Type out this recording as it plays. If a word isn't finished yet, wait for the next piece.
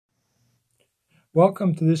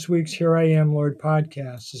Welcome to this week's Here I Am, Lord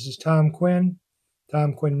podcast. This is Tom Quinn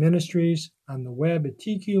Ministries, on the web at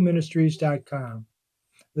tqministries.com.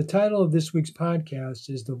 The title of this week's podcast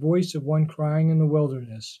is The Voice of One Crying in the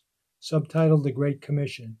Wilderness, subtitled The Great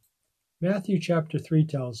Commission. Matthew chapter 3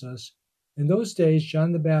 tells us, "In those days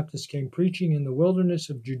John the Baptist came preaching in the wilderness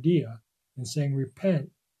of Judea and saying,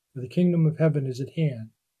 'Repent, for the kingdom of heaven is at hand.'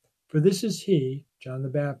 For this is he, John the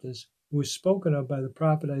Baptist, who was spoken of by the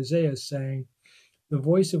prophet Isaiah, saying, 'The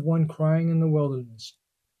voice of one crying in the wilderness,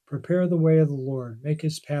 prepare the way of the Lord, make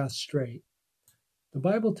his path straight.'" The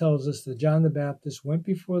Bible tells us that John the Baptist went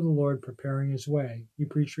before the Lord preparing his way. He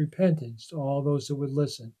preached repentance to all those that would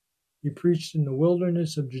listen. He preached in the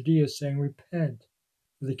wilderness of Judea, saying, "Repent,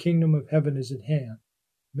 for the kingdom of heaven is at hand."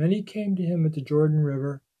 Many came to him at the Jordan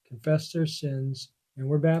River, confessed their sins, and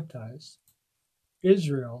were baptized.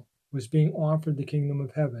 Israel was being offered the kingdom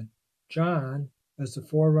of heaven. John, as the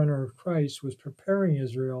forerunner of Christ, was preparing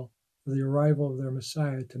Israel for the arrival of their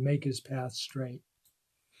Messiah to make his path straight.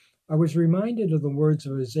 I was reminded of the words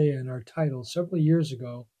of Isaiah in our title several years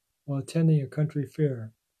ago while attending a country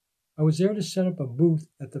fair. I was there to set up a booth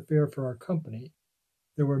at the fair for our company.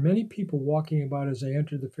 There were many people walking about as I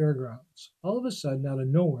entered the fairgrounds. All of a sudden, out of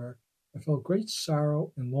nowhere, I felt great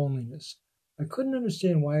sorrow and loneliness. I couldn't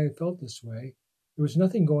understand why I felt this way. There was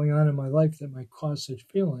nothing going on in my life that might cause such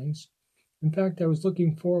feelings. In fact, I was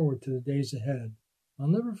looking forward to the days ahead. I'll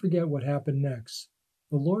never forget what happened next.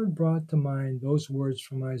 The Lord brought to mind those words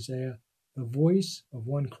from Isaiah, "The voice of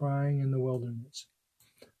one crying in the wilderness."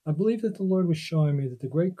 I believe that the Lord was showing me that the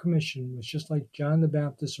Great Commission was just like John the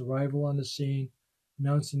Baptist's arrival on the scene,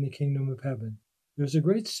 announcing the kingdom of heaven. There's a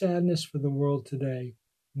great sadness for the world today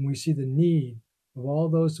when we see the need of all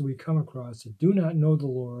those that we come across that do not know the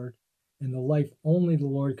Lord and the life only the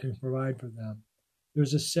Lord can provide for them.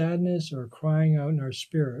 There's a sadness or a crying out in our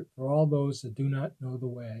spirit for all those that do not know the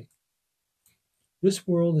way. This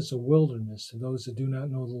world is a wilderness to those that do not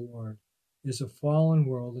know the Lord. It is a fallen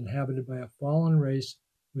world inhabited by a fallen race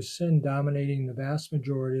with sin dominating the vast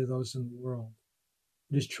majority of those in the world.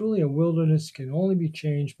 It is truly a wilderness that can only be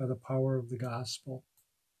changed by the power of the gospel.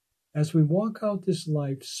 As we walk out this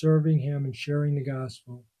life serving Him and sharing the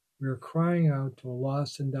gospel, we are crying out to a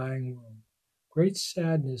lost and dying world. Great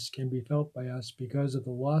sadness can be felt by us because of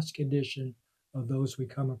the lost condition of those we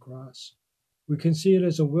come across. We can see it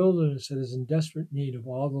as a wilderness that is in desperate need of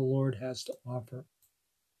all the Lord has to offer.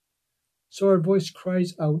 So our voice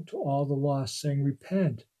cries out to all the lost, saying,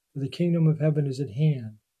 "Repent, for the kingdom of heaven is at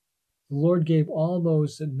hand." The Lord gave all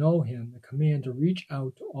those that know Him the command to reach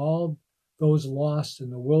out to all those lost in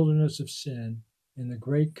the wilderness of sin in the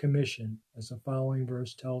Great Commission, as the following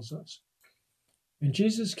verse tells us. "And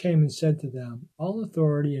Jesus came and said to them, 'All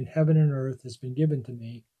authority in heaven and earth has been given to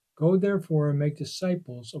me. Go therefore and make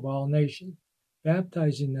disciples of all nations,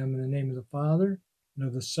 baptizing them in the name of the Father, and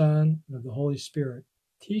of the Son, and of the Holy Spirit,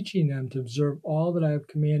 teaching them to observe all that I have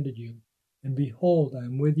commanded you. And behold, I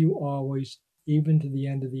am with you always, even to the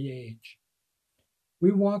end of the age.'"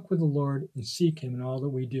 We walk with the Lord and seek Him in all that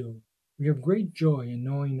we do. We have great joy in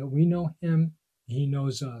knowing that we know Him and He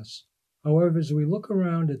knows us. However, as we look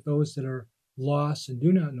around at those that are lost and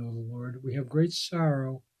do not know the Lord, we have great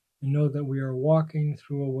sorrow and know that we are walking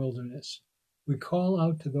through a wilderness. We call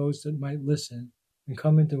out to those that might listen and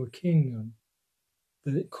come into a kingdom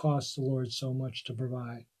that it costs the Lord so much to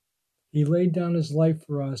provide. He laid down His life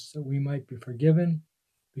for us that we might be forgiven,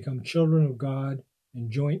 become children of God,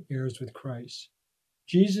 and joint heirs with Christ.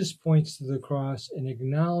 Jesus points to the cross and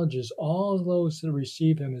acknowledges all of those that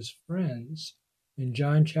receive Him as friends in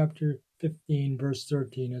John chapter 15, verse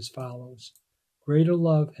 13 as follows: "Greater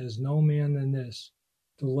love has no man than this,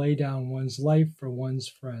 to lay down one's life for one's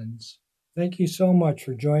friends." Thank you so much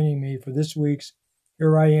for joining me for this week's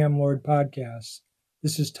Here I Am, Lord podcast.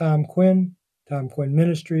 This is Tom Quinn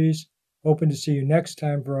Ministries, hoping to see you next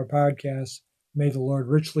time for our podcast. May the Lord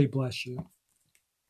richly bless you.